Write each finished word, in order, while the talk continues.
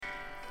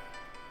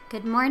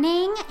Good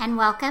morning and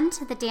welcome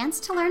to the Dance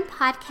to Learn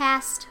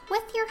podcast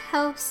with your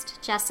host,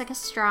 Jessica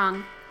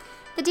Strong.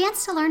 The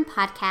Dance to Learn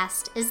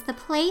podcast is the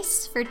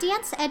place for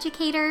dance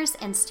educators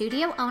and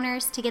studio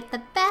owners to get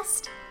the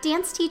best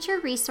dance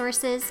teacher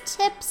resources,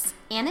 tips,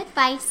 and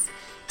advice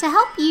to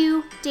help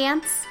you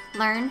dance,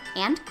 learn,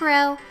 and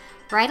grow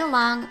right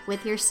along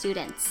with your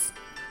students.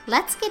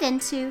 Let's get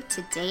into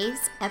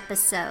today's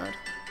episode.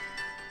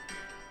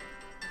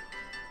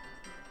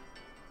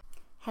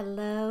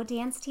 Hello,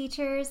 dance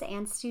teachers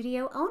and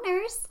studio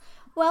owners.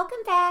 Welcome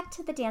back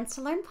to the Dance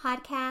to Learn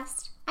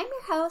podcast. I'm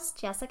your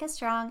host, Jessica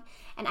Strong,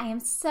 and I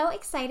am so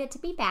excited to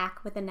be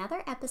back with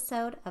another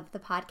episode of the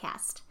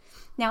podcast.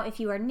 Now, if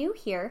you are new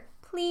here,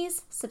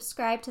 please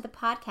subscribe to the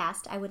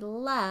podcast. I would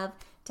love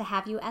to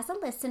have you as a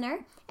listener,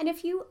 and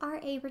if you are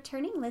a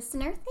returning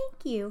listener,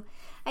 thank you.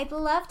 I'd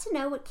love to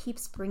know what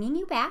keeps bringing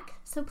you back,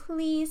 so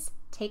please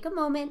take a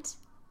moment,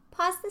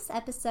 pause this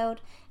episode,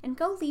 and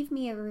go leave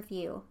me a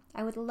review.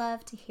 I would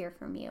love to hear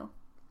from you.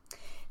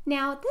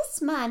 Now,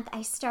 this month,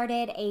 I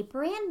started a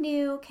brand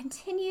new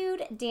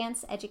continued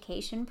dance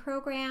education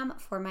program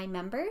for my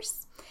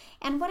members.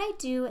 And what I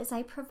do is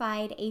I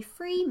provide a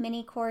free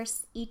mini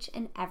course each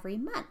and every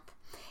month.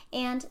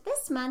 And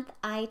this month,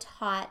 I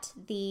taught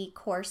the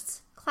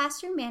course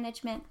Classroom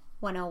Management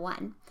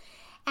 101.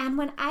 And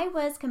when I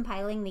was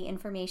compiling the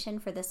information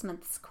for this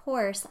month's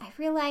course, I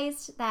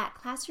realized that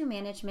classroom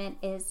management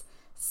is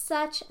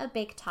such a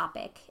big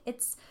topic.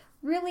 It's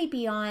really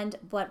beyond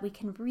what we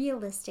can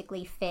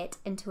realistically fit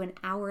into an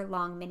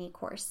hour-long mini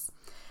course.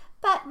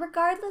 But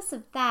regardless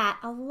of that,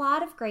 a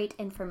lot of great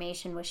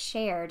information was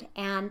shared,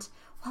 and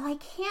while I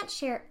can't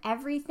share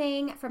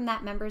everything from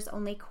that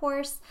members-only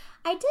course,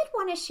 I did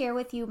want to share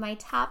with you my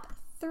top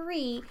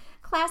 3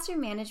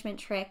 classroom management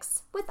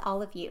tricks with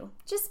all of you,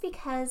 just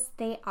because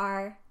they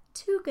are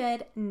too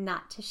good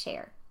not to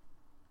share.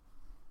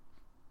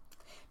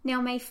 Now,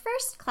 my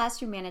first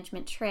classroom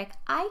management trick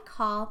I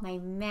call my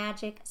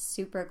magic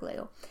super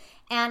glue,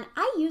 and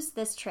I use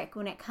this trick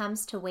when it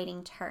comes to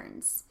waiting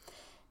turns.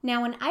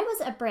 Now, when I was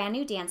a brand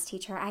new dance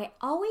teacher, I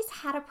always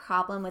had a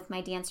problem with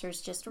my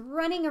dancers just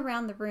running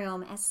around the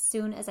room as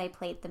soon as I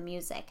played the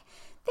music.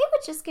 They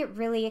would just get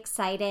really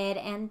excited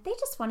and they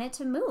just wanted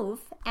to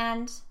move,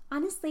 and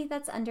honestly,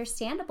 that's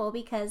understandable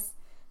because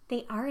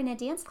they are in a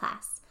dance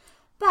class.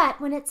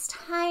 But when it's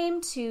time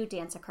to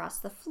dance across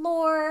the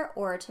floor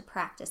or to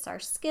practice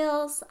our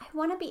skills, I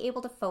want to be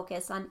able to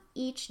focus on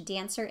each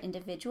dancer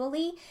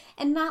individually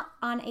and not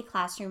on a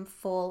classroom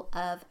full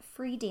of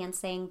free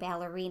dancing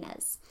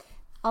ballerinas,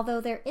 although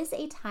there is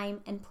a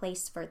time and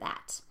place for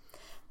that.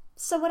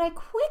 So what I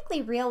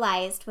quickly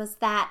realized was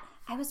that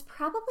I was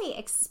probably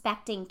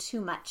expecting too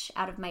much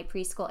out of my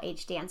preschool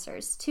age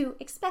dancers, to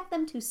expect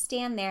them to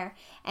stand there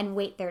and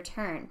wait their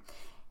turn.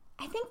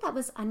 I think that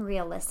was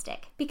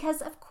unrealistic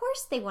because of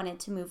course they wanted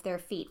to move their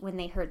feet when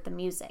they heard the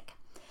music.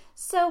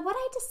 So what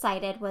I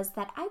decided was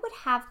that I would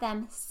have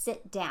them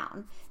sit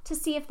down to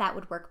see if that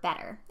would work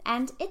better,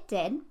 and it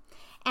did.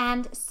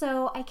 And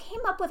so I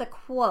came up with a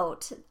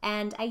quote,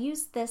 and I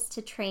used this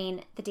to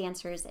train the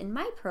dancers in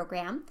my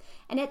program,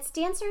 and it's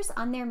dancers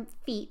on their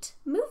feet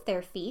move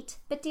their feet,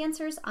 but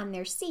dancers on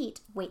their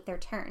seat wait their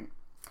turn.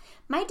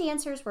 My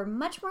dancers were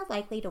much more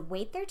likely to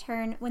wait their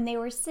turn when they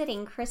were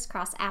sitting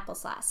crisscross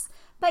applesauce.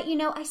 But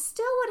I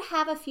still would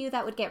have a few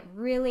that would get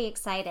really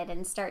excited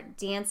and start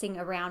dancing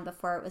around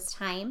before it was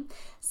time.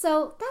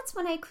 So that's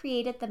when I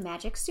created the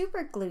magic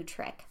super glue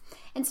trick.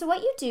 And so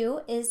what you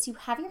do is you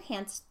have your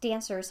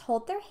dancers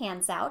hold their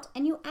hands out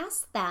and you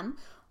ask them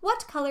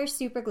what color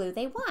super glue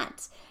they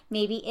want.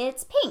 Maybe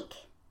it's pink,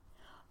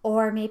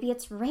 or maybe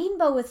it's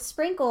rainbow with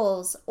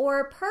sprinkles,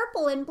 or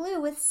purple and blue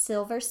with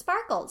silver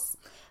sparkles.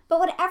 But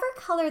whatever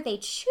color they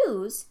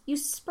choose, you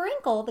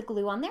sprinkle the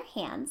glue on their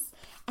hands,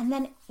 and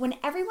then when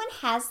everyone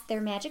has their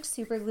magic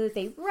super glue,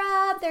 they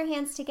rub their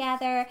hands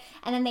together,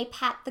 and then they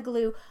pat the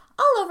glue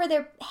all over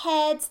their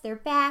heads, their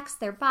backs,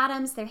 their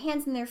bottoms, their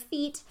hands and their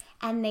feet,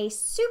 and they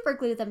super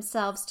glue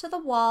themselves to the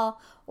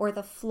wall or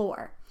the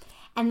floor.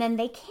 And then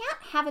they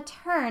can't have a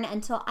turn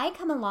until I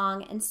come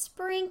along and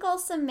sprinkle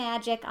some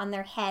magic on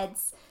their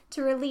heads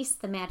to release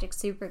the magic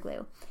super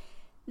glue.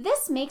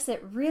 This makes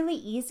it really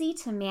easy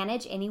to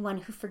manage anyone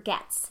who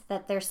forgets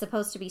that they're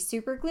supposed to be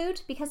super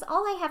glued, because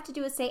all I have to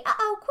do is say,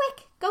 uh-oh,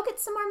 quick, go get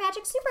some more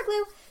magic super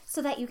glue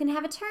so that you can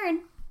have a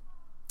turn.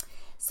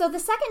 So the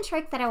second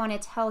trick that I want to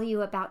tell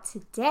you about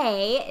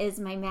today is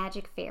my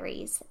magic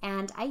fairies,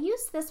 and I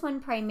use this one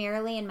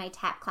primarily in my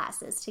tap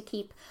classes to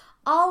keep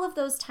all of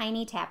those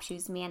tiny tap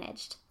shoes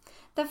managed.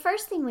 The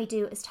first thing we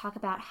do is talk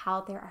about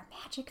how there are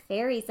magic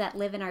fairies that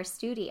live in our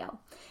studio.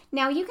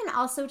 Now, you can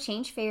also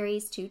change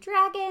fairies to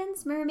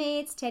dragons,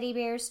 mermaids, teddy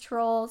bears,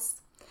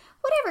 trolls,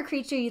 whatever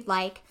creature you'd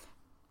like.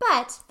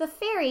 But the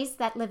fairies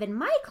that live in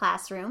my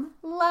classroom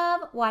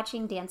love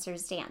watching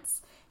dancers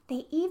dance.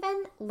 They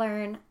even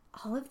learn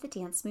all of the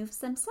dance moves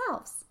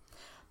themselves.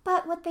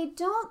 But what they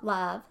don't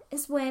love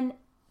is when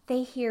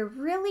they hear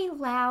really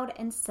loud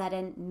and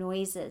sudden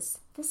noises.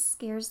 This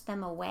scares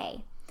them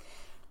away.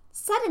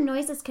 Sudden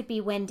noises could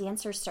be when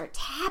dancers start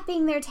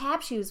tapping their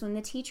tap shoes when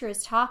the teacher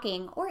is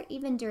talking, or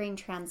even during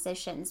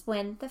transitions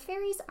when the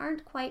fairies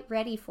aren't quite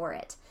ready for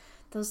it.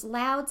 Those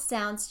loud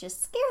sounds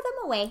just scare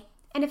them away,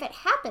 and if it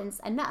happens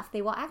enough,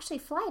 they will actually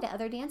fly to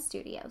other dance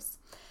studios.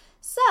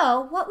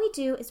 So what we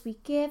do is we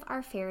give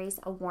our fairies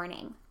a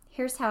warning.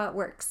 Here's how it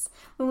works.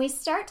 When we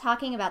start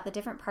talking about the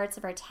different parts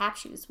of our tap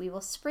shoes, we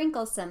will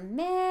sprinkle some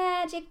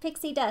magic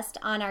pixie dust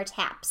on our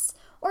taps,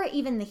 or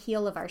even the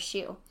heel of our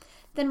shoe.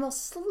 Then we'll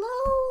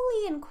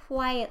slowly and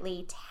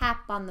quietly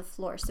tap on the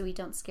floor so we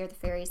don't scare the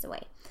fairies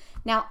away.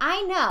 Now,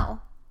 I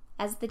know,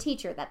 as the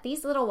teacher, that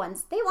these little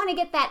ones, they want to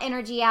get that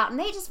energy out and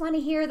they just want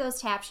to hear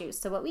those tap shoes.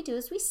 So what we do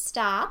is we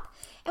stop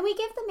and we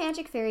give the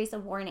magic fairies a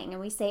warning and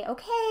we say,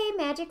 okay,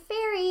 magic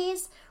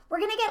fairies, we're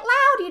going to get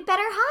loud. You'd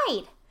better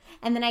hide.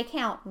 And then I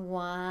count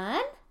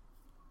 1,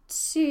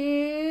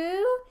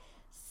 2,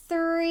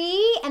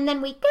 3, and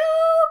then we go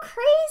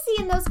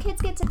crazy and those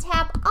kids get to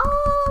tap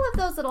all of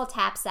those little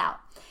taps out.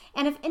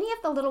 And if any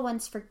of the little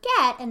ones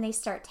forget and they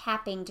start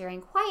tapping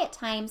during quiet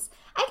times,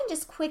 I can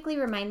just quickly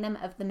remind them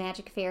of the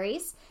magic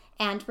fairies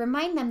and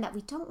remind them that we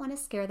don't want to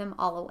scare them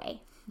all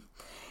away.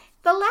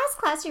 The last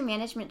classroom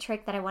management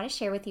trick that I want to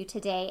share with you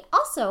today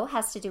also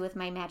has to do with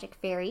my magic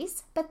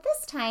fairies, but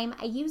this time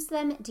I use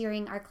them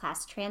during our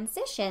class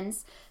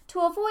transitions to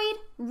avoid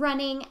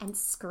running and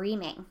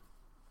screaming.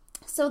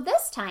 So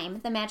this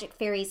time, the magic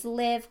fairies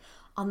live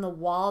on the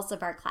walls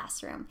of our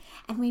classroom,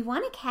 and we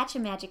want to catch a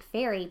magic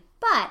fairy,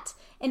 but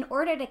in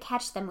order to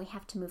catch them, we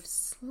have to move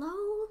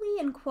slowly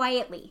and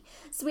quietly.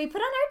 So we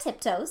put on our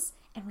tiptoes,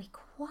 and we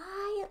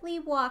quietly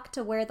walk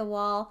to where the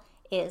wall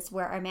is,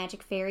 where our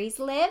magic fairies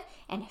live,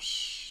 and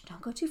shh,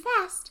 don't go too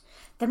fast.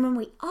 Then when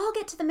we all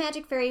get to the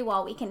magic fairy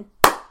wall, we can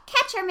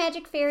catch our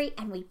magic fairy,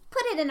 and we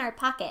put it in our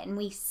pocket, and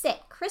we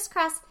sit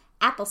crisscross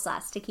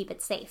applesauce to keep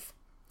it safe.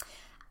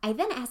 I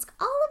then ask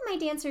all of my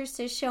dancers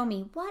to show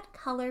me what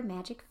color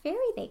magic fairy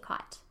they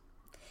caught.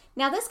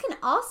 Now this can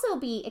also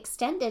be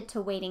extended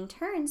to waiting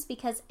turns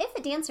because if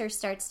a dancer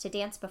starts to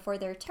dance before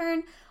their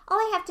turn, all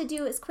I have to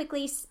do is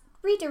quickly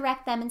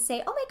redirect them and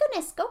say, oh my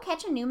goodness, go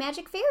catch a new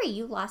magic fairy.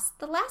 You lost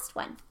the last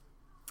one.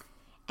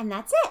 And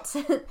that's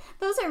it.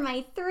 Those are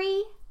my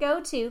 3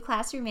 go-to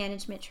classroom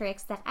management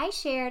tricks that I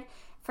shared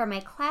for my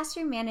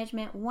Classroom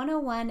Management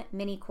 101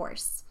 mini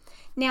course.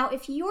 Now,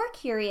 if you're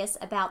curious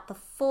about the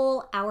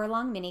full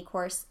hour-long mini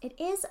course, it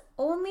is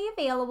only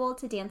available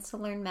to Dance to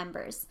Learn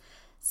members.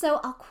 So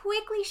I'll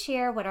quickly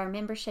share what our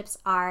memberships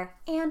are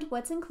and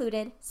what's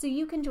included so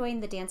you can join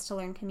the Dance to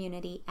Learn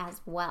community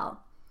as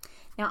well.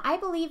 Now, I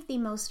believe the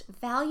most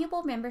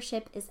valuable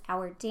membership is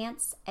our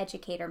Dance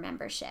Educator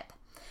membership.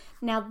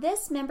 Now,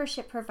 this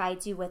membership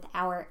provides you with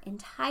our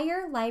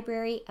entire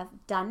library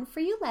of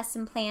done-for-you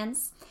lesson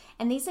plans,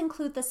 and these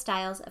include the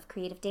styles of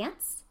creative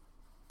dance,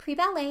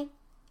 pre-ballet,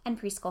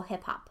 and preschool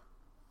hip-hop.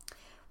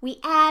 We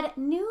add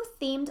new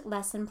themed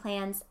lesson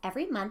plans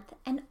every month,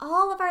 and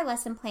all of our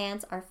lesson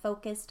plans are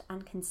focused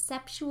on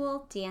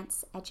conceptual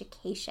dance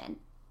education.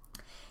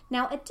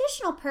 Now,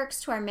 additional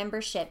perks to our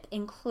membership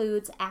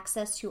includes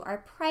access to our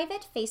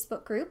private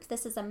Facebook group.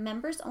 This is a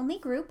members-only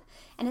group,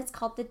 and it's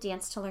called the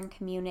Dance to Learn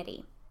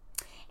Community.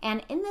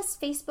 And in this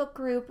Facebook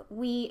group,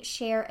 we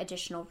share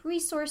additional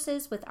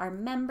resources with our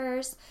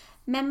members.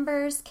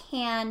 Members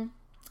can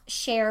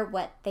share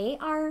what they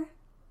are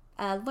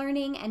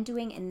learning and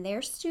doing in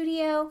their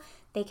studio.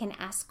 They can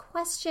ask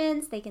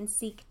questions. They can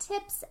seek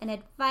tips and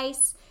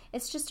advice.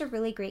 It's just a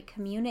really great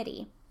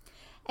community.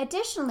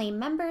 Additionally,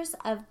 members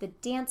of the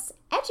Dance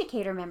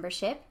Educator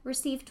membership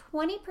receive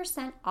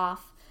 20%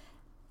 off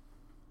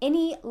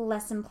any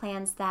lesson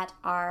plans that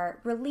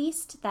are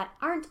released that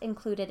aren't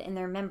included in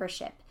their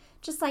membership.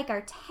 Just like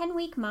our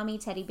 10-week Mommy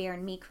Teddy Bear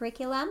and Me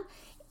curriculum,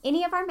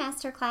 any of our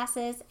master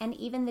classes, and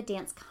even the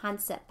dance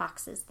concept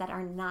boxes that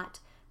are not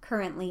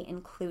currently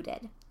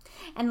included.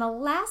 And the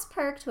last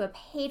perk to a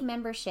paid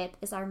membership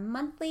is our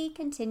monthly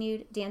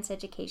continued dance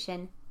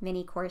education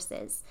mini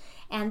courses.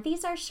 And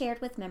these are shared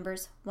with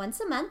members once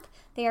a month.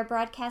 They are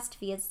broadcast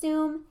via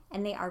Zoom,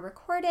 and they are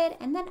recorded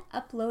and then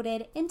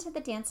uploaded into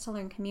the Dance to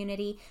Learn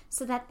community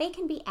so that they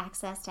can be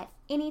accessed at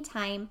any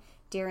time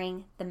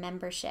during the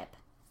membership.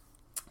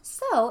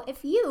 So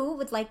if you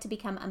would like to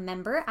become a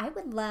member, I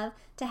would love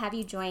to have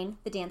you join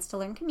the Dance to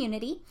Learn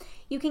community.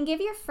 You can give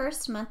your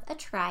first month a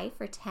try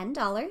for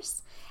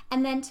 $10,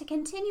 and then to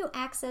continue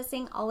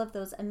accessing all of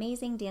those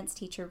amazing dance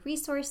teacher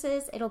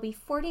resources, it'll be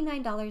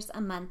 $49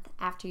 a month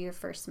after your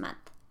first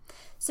month.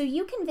 So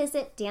you can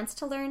visit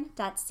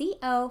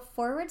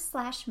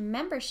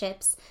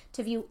dancetolearn.co/memberships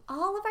to view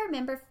all of our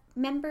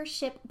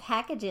membership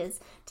packages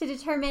to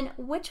determine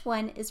which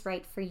one is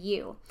right for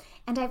you.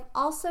 And I've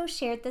also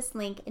shared this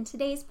link in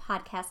today's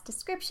podcast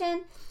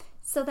description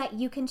so that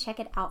you can check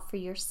it out for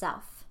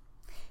yourself.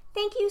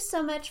 Thank you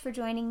so much for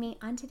joining me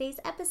on today's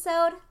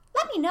episode.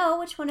 Let me know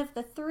which one of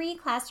the 3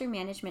 classroom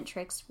management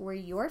tricks were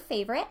your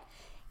favorite.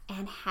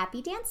 And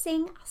happy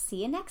dancing. I'll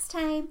see you next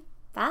time.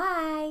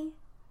 Bye.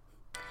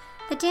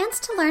 The Dance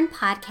to Learn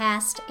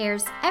podcast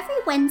airs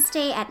every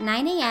Wednesday at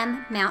 9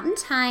 a.m. Mountain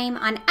Time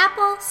on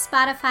Apple,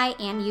 Spotify,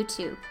 and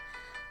YouTube.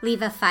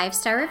 Leave a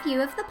 5-star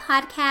review of the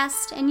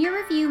podcast, and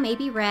your review may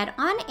be read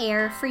on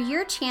air for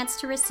your chance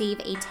to receive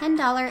a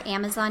 $10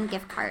 Amazon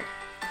gift card.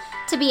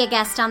 To be a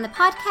guest on the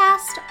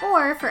podcast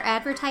or for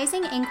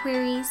advertising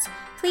inquiries,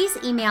 please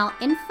email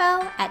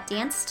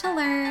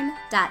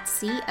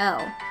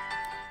info@dancetolearn.co.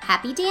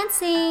 Happy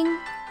dancing!